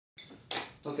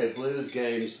Okay, blues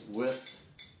games with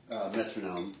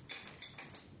metronome.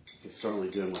 You can certainly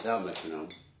do them without metronome.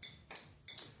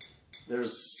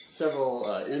 There's several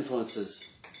influences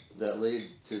that lead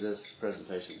to this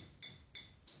presentation.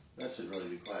 That should really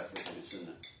be quiet for a second, shouldn't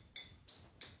it?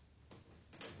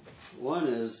 One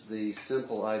is the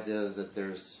simple idea that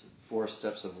there's 4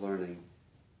 steps of learning.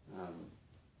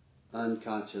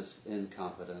 Unconscious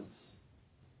incompetence.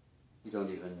 You don't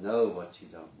even know what you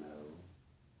don't know.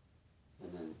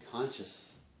 And then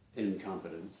conscious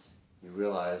incompetence. You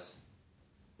realize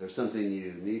there's something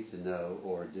you need to know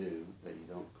or do that you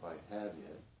don't quite have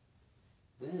yet.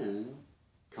 Then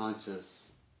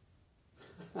conscious.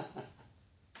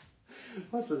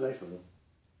 What's the next one?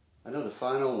 I know the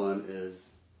final one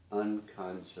is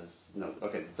unconscious. No,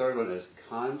 okay, the third one is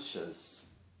conscious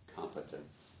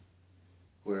competence,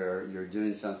 where you're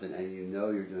doing something and you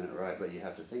know you're doing it right, but you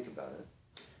have to think about it.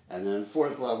 And then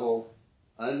 4th level,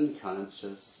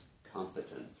 unconscious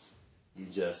competence. You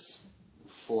just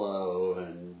flow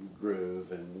and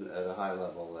groove and at a high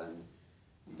level, and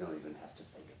you don't even have to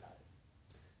think about it.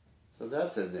 So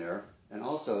that's in there. And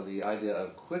also the idea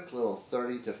of quick little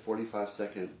 30 to 45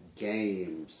 second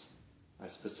games. I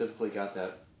specifically got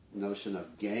that notion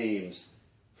of games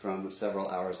from several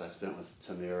hours I spent with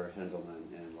Tamir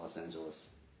Hendelman in Los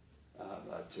Angeles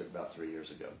about 3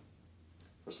 years ago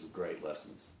for some great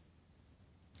lessons.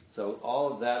 So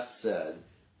all of that said,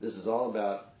 this is all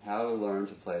about how to learn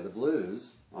to play the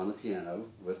blues on the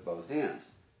piano with both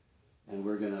hands. And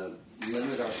we're going to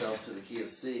limit ourselves to the key of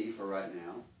C for right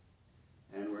now.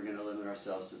 And we're going to limit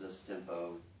ourselves to this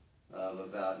tempo of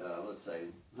about, let's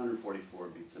say, 144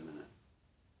 beats a minute.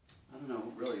 I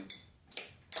don't really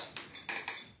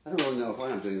know why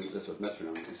I'm doing this with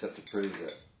metronome, except to prove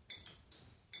that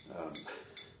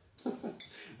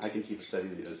I can keep a steady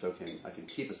beat. And so can I can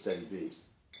keep a steady beat,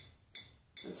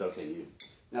 and so can you.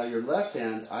 Now, your left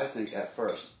hand, I think, at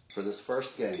first, for this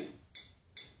first game,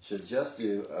 should just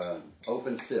do an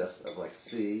open fifth of like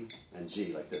C and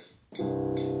G, like this.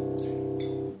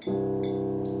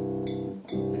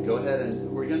 And go ahead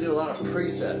and we're going to do a lot of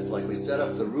presets, like we set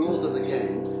up the rules of the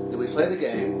game, then we play the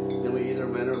game, then we either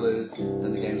win or lose,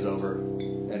 then the game's over,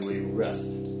 and we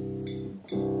rest.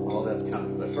 All that's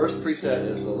coming. But first preset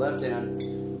is the left hand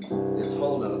is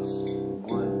whole notes.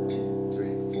 1, 2,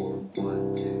 3, 4,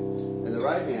 1, 2. And the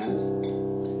right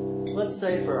hand, let's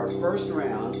say for our first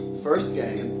round, first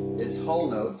game, it's whole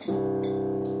notes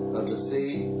of the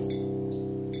C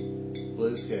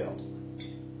blues scale.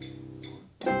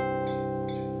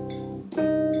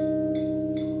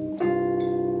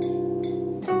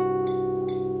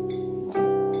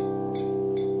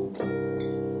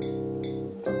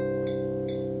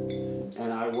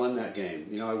 And I won that game.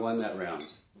 I won that round.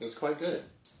 It was quite good.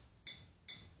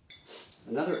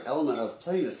 Another element of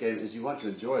playing this game is you want to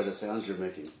enjoy the sounds you're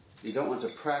making. You don't want to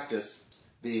practice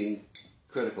being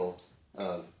critical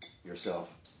of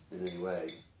yourself in any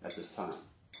way at this time.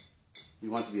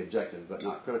 You want to be objective, but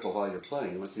not critical while you're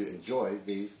playing. You want to enjoy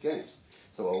these games.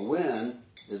 So a win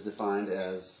is defined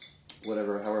as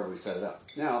however we set it up.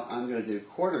 Now I'm going to do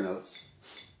quarter notes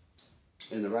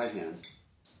in the right hand.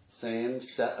 Same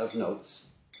set of notes,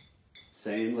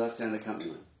 same left hand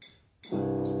accompaniment.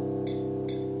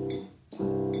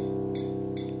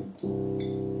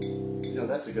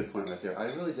 That's a good point right there. I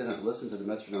really didn't listen to the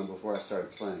metronome before I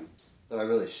started playing, though I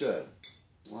really should.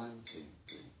 1, 2,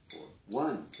 3, 4.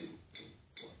 1, 2, 3,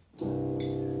 4.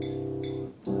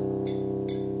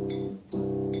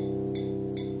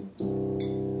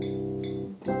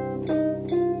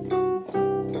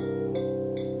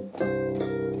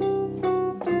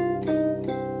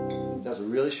 That was a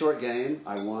really short game.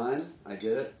 I won. I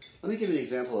did it. Let me give you an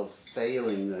example of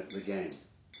failing the game.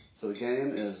 So the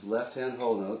game is left hand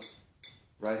whole notes,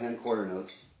 right hand quarter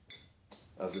notes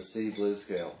of the C blues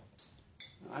scale.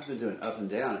 Now, I've been doing up and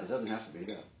down. It doesn't have to be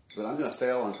that. But I'm going to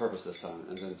fail on purpose this time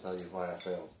and then tell you why I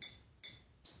failed.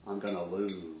 I'm going to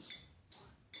lose.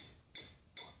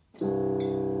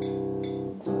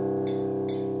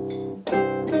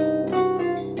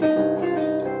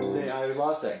 See, I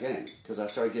lost that game because I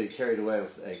started getting carried away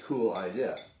with a cool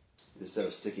idea instead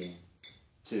of sticking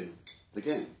to the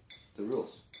game, the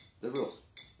rules.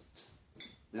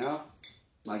 Now,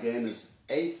 my game is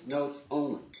 8th notes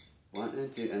only. 1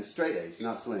 and 2, and straight 8s,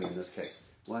 not swing in this case.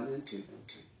 1 and 2 and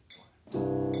 3 and 4.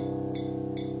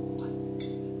 1,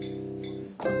 2, 3,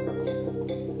 4.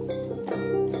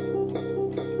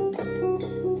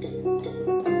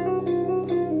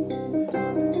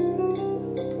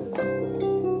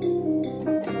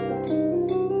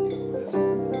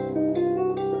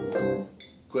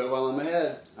 Quit while I'm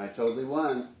ahead. I totally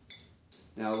won.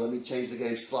 Now let me change the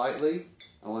game slightly.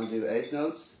 I want to do eighth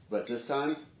notes, but this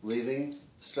time leaving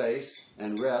space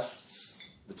and rests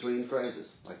between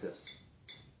phrases, like this.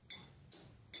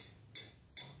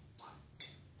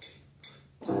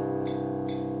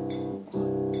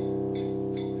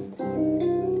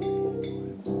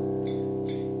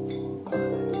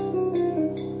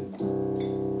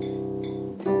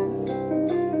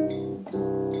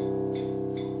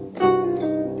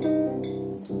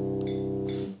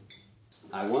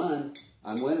 I won.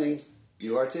 I'm winning.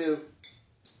 You are too.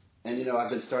 And you know, I've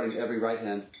been starting every right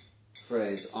hand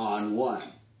phrase on 1.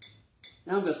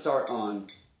 Now I'm going to start on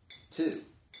 2.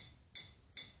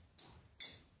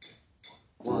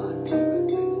 1, 2, and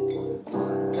 3, and 4.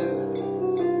 1, 2, and 3,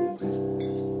 and 4. Rest,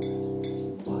 rest, rest,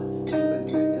 rest. 1, 2, and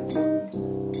 3, and 4.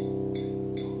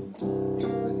 2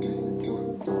 and 3 and 4.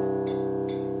 1,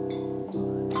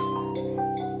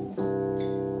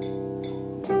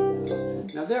 2 and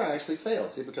 3. Now there I actually failed,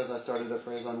 see, because I started a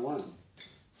phrase on 1.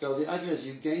 So the idea is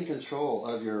you gain control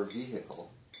of your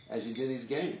vehicle as you do these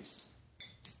games.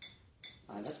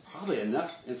 That's probably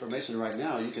enough information right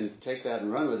now. You can take that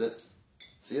and run with it.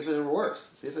 See if it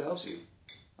works. See if it helps you.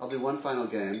 I'll do one final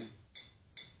game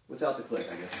without the click,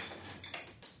 I guess.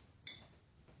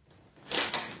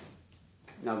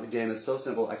 Now the game is so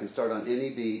simple. I can start on any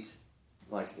beat,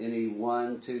 like any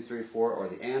 1, 2, 3, 4, or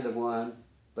the and of 1,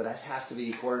 but it has to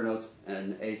be quarter notes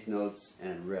and eighth notes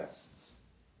and rests.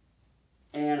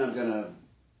 And I'm going to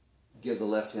give the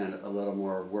left hand a little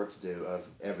more work to do of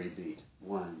every beat.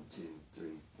 1, 2, 3,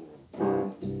 4.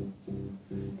 1, 2,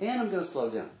 3. And I'm going to slow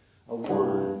down. A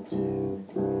 1, 2,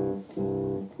 3, 4.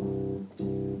 1,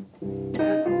 2, 3,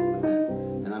 and 4.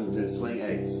 And I'm going to swing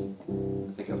eighths.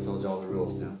 I think I've told you all the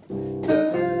rules now. 1, 2, 3,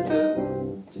 4,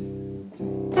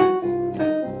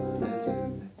 1,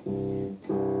 2,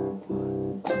 4,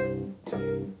 1, 2,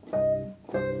 3,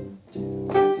 2.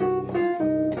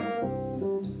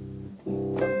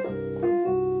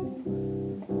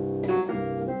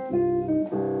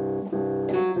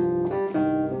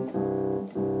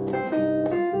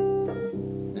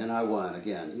 I won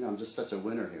again. You know, I'm just such a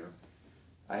winner here.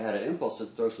 I had an impulse to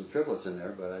throw some triplets in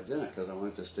there, but I didn't because I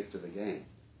wanted to stick to the game.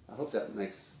 I hope that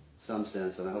makes some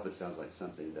sense, and I hope it sounds like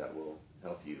something that will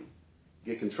help you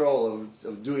get control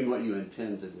of doing what you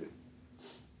intend to do.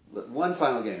 One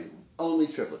final game, only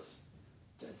triplets.